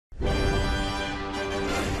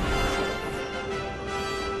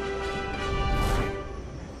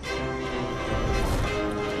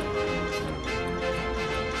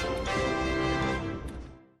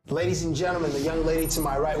Ladies and gentlemen, the young lady to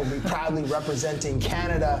my right will be proudly representing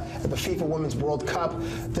Canada at the FIFA Women's World Cup.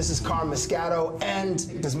 This is Carm Moscato,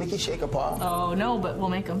 and does Mickey shake a paw? Oh, no, but we'll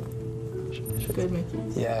make him. Good, Mickey.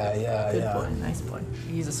 Yeah. Good boy, nice boy.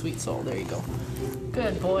 He's a sweet soul, there you go.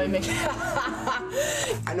 Good boy, Mickey.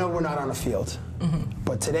 I know we're not on a field,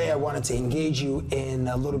 but today I wanted to engage you in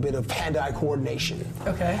a little bit of hand-eye coordination.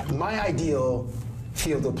 Okay. My ideal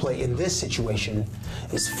field of play in this situation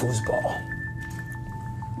is foosball.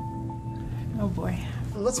 Oh boy.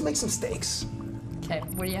 Let's make some stakes. Okay,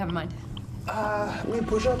 what do you have in mind? Maybe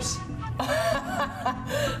push-ups?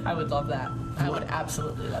 I would love that. I would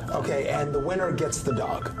absolutely love that. Okay, and the winner gets the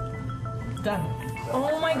dog. Done.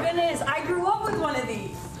 Oh my goodness, I grew up with one of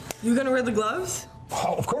these. You gonna wear the gloves?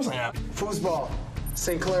 Oh, of course I am. Foosball,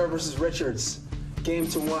 Sinclair versus Richards. Game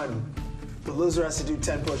to 1. The loser has to do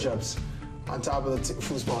 10 push-ups on top of the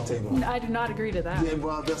foosball table. I do not agree to that. Yeah,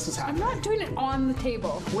 well, that's what's I'm happening. not doing it on the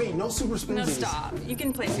table. Wait, no super spinsies. No, stop. You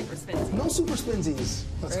can play super spins. No super spinsies.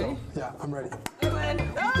 Let's Ready? go. Yeah, I'm ready. I win.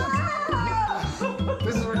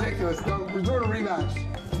 This is ridiculous. No, we're doing a rematch.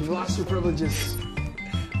 You've lost your privileges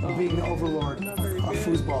of being the overlord of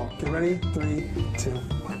foosball. Get ready? 3, 2,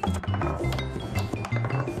 1.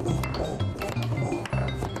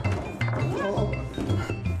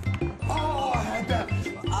 Oh, I had that.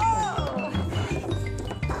 Oh.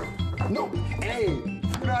 No, hey,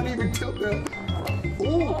 do not even tilt that.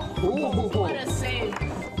 Oh. What a save.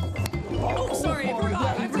 Oh, sorry,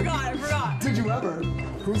 I forgot. Did you ever?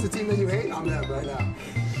 Who's the team that you hate? I'm them right now.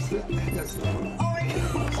 Yes. Oh my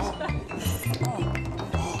gosh.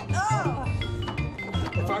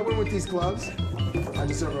 If I win with these gloves, I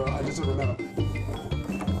deserve a medal.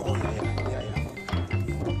 Oh yeah.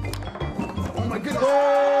 Oh my goodness.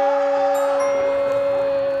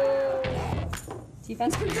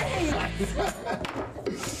 Defense for great.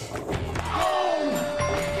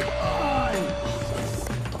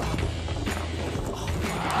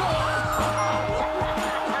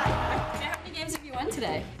 How many games have you won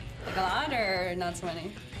today? Like a lot or not so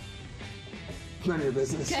many? None of your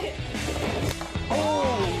business. Okay.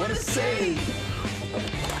 Oh, what a save!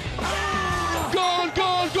 Goal!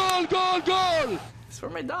 It's for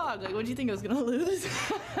my dog. Like, what do you think I was gonna lose?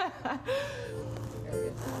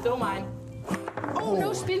 Still mine. Oh,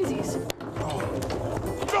 no spinsies. No!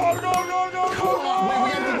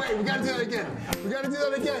 Wait, we gotta do that again. We gotta do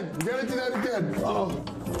that again. Oh.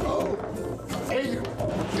 Hey.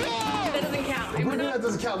 That doesn't count. We're doing that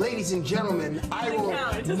doesn't count. Ladies and gentlemen, I will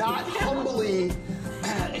not humbly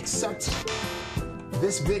accept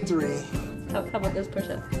this victory. How about those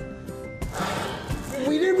push-ups?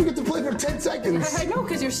 We didn't even get to play for 10 seconds. I know,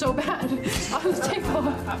 because you're so bad. On the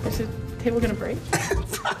table. Is the table gonna break?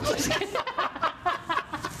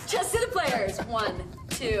 Just to the players. 1,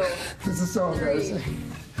 2. This is so 3. embarrassing.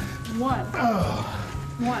 1.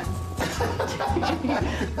 1. 2,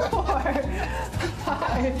 4,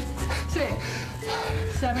 5, 6,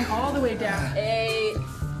 7, all the way down. 8,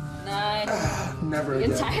 9. Never You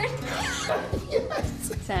again. tired?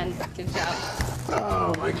 Yes. 10. Good job.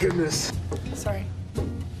 Oh my goodness. Sorry.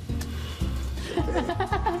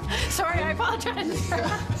 Sorry, I apologize.